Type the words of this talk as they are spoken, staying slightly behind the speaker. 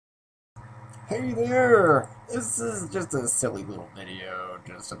Hey there! This is just a silly little video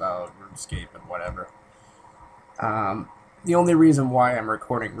just about Runescape and whatever. The only reason why I'm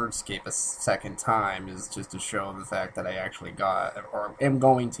recording Runescape a second time is just to show the fact that I actually got, or am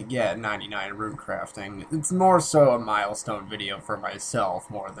going to get, 99 Runecrafting. It's more so a milestone video for myself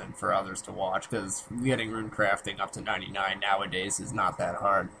more than for others to watch, because getting Runecrafting up to 99 nowadays is not that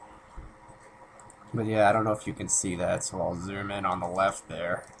hard. But yeah, I don't know if you can see that, so I'll zoom in on the left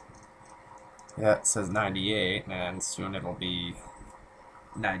there. Yeah, it says 98, and soon it'll be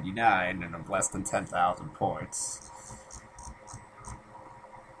 99 and less than 10,000 points.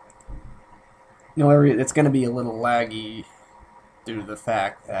 It's going to be a little laggy due to the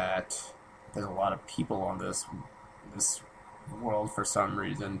fact that there's a lot of people on this world for some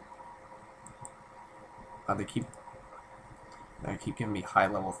reason. They keep giving me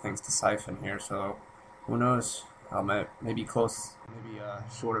high-level things to siphon here, so who knows? Maybe a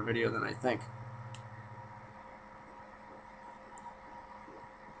shorter video than I think.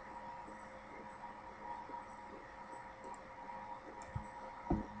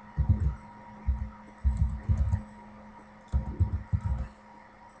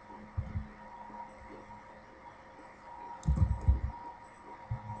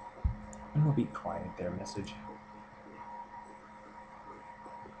 I'm gonna be quiet there, message.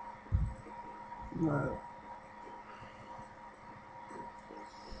 No.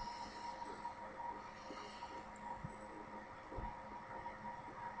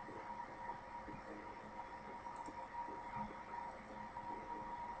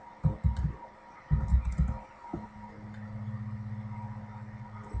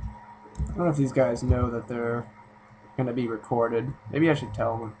 I don't know if these guys know that they're gonna be recorded. Maybe I should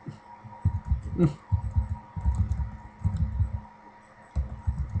tell them.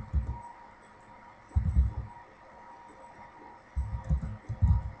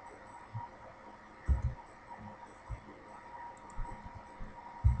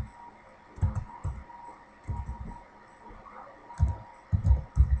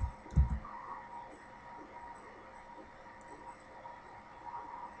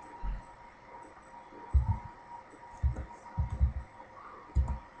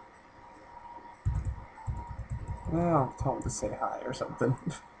 Well, I'll tell them to say hi or something.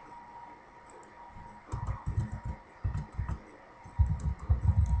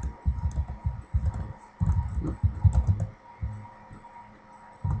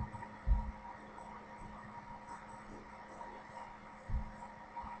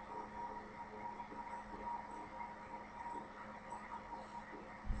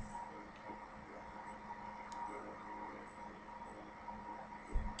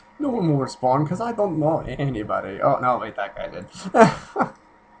 No one will respond because I don't know anybody. Oh, no, wait, that guy did.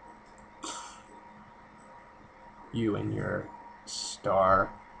 You and your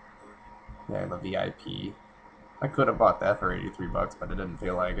star. Yeah, the VIP. I could have bought that for 83 bucks, but I didn't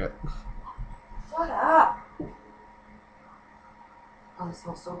feel like it. Shut up! Oh, it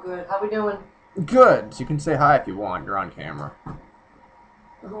smells so good. How we doing? Good. You can say hi if you want. You're on camera.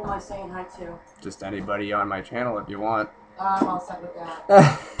 Who am I saying hi to? Just anybody on my channel if you want. I'm all set with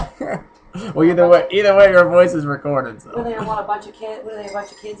that. Well, either way, your voice is recorded. So. What do they want? A bunch of kids? What are they? A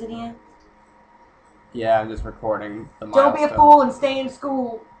bunch of kids in here? Yeah, I'm just recording the milestone. Don't be a fool and stay in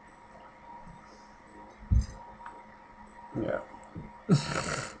school. Yeah.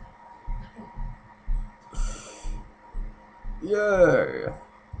 Yeah.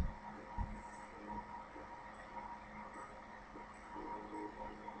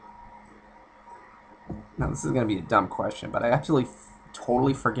 Now, this is going to be a dumb question, but I actually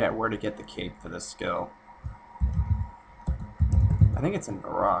totally forget where to get the cape for this skill. I think it's in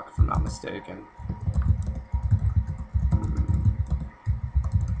Iraq, if I'm not mistaken.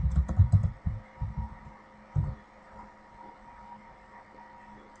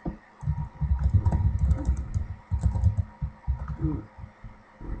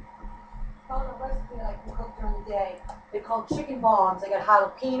 Found a recipe that I can cook during the day. They're called chicken bombs. They got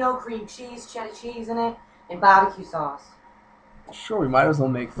jalapeno, cream cheese, cheddar cheese in it, and barbecue sauce. Sure, we might as well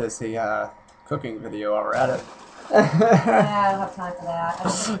make this a cooking video while we're at it. Yeah, I don't have time for that. I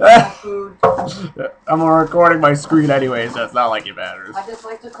just like to cook my food. I'm recording my screen anyway, so it's not like it matters. I just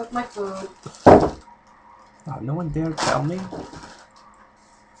like to cook my food. Oh, no one dare tell me.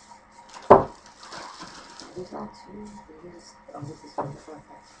 There's not two. There's, oh, this is perfect.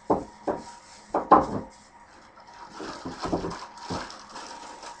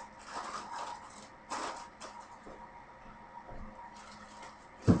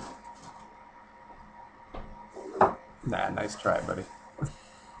 Nah, nice try, buddy.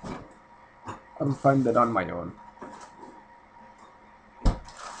 I'll find it on my own.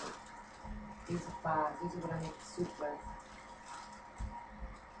 These are 5. These are what I make the soup with.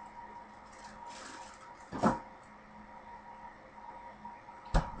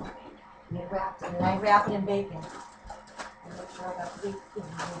 And it wrapped, and I wrap it in bacon. And make sure I got the bacon in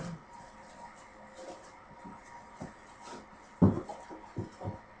there.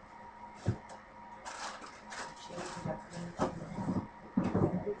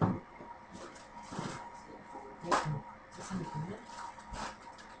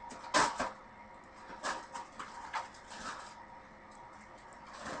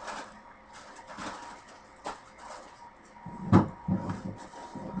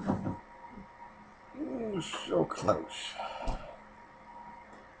 So close.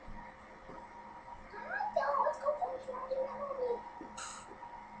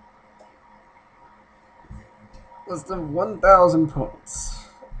 Less than 1,000 points.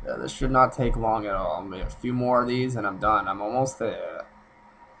 Yeah, this should not take long at all. Maybe a few more of these and I'm done. I'm almost there.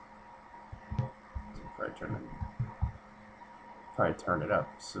 Probably turn it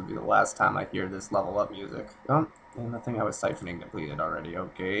up. This will be the last time I hear this level up music. Oh, and the thing I was siphoning depleted already.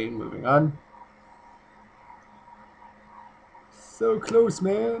 Okay, moving on. So close,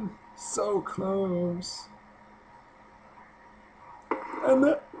 man. So close. And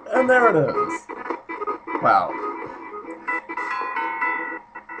there it is. Wow.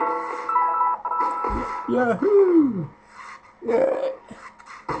 Yahoo! Yeah.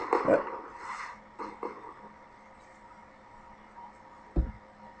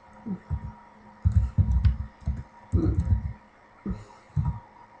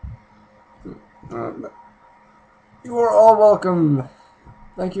 You are all welcome.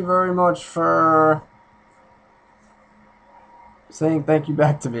 Thank you very much for saying thank you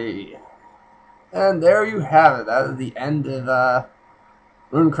back to me. And there you have it. That is the end of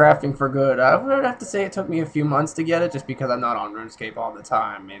Runecrafting for good. I would have to say it took me a few months to get it, just because I'm not on Runescape all the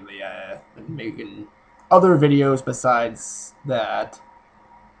time. Mainly, making other videos besides that.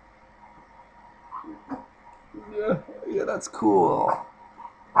 Yeah, that's cool.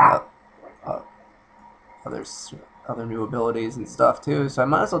 Other new abilities and stuff too, so I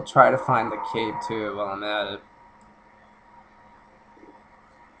might as well try to find the cave too while I'm at it.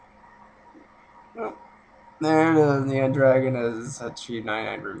 Oh, there it is. The end dragon has achieved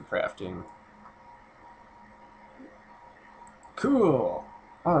 99 Runecrafting. Cool.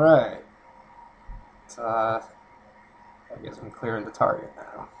 All right. So, I guess I'm clearing the target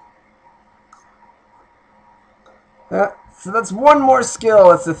now. So that's one more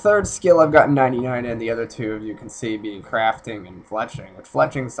skill. It's the third skill I've gotten 99 in. The other two, as you can see, being crafting and fletching. Which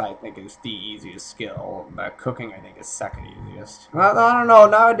fletching, I think, is the easiest skill. But cooking, I think, is second easiest. Well, I don't know.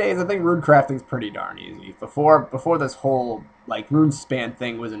 Nowadays, I think runecrafting's pretty darn easy. Before this whole like runespan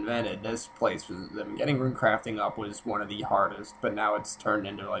thing was invented, this place was getting runecrafting up was one of the hardest. But now it's turned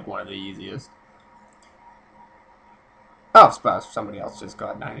into like one of the easiest. Oh, I suppose somebody else just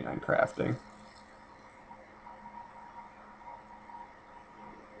got 99 crafting.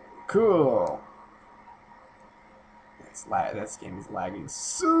 Cool. This game is lagging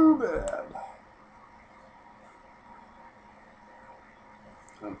so bad.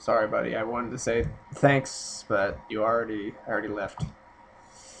 I'm sorry, buddy. I wanted to say thanks, but I already left.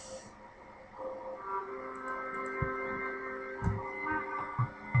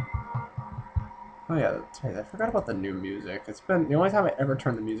 Oh yeah, that's right. I forgot about the new music. It's been the only time I ever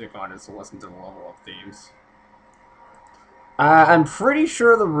turn the music on is to listen to the level up themes. I'm pretty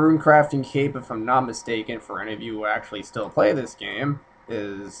sure the Runecrafting cape, if I'm not mistaken, for any of you who actually still play this game,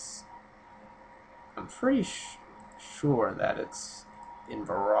 is... I'm pretty sure that it's in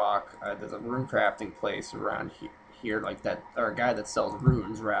Varrock. There's a Runecrafting place around here like that, or a guy that sells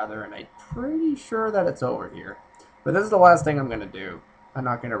runes, rather, and I'm pretty sure that it's over here. But this is the last thing I'm going to do. I'm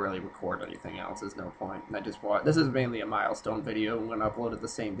not going to really record anything else. There's no point. I just want... This is mainly a milestone video. I'm going to upload it the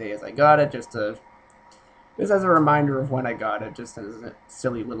same day as I got it, just as a reminder of when I got it, just as a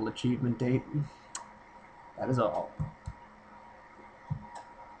silly little achievement date. That is all.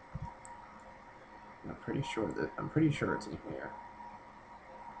 I'm pretty sure it's in here.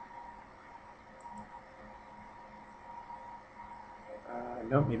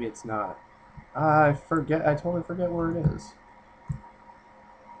 Nope, maybe it's not. I totally forget where it is.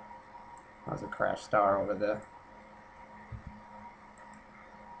 There's a crash star over there.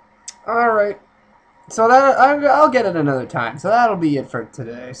 Alright. So that I'll get it another time. So that'll be it for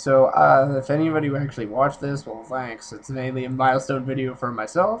today. So if anybody who actually watched this, well, thanks. It's mainly a milestone video for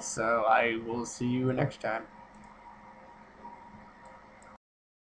myself. So I will see you next time.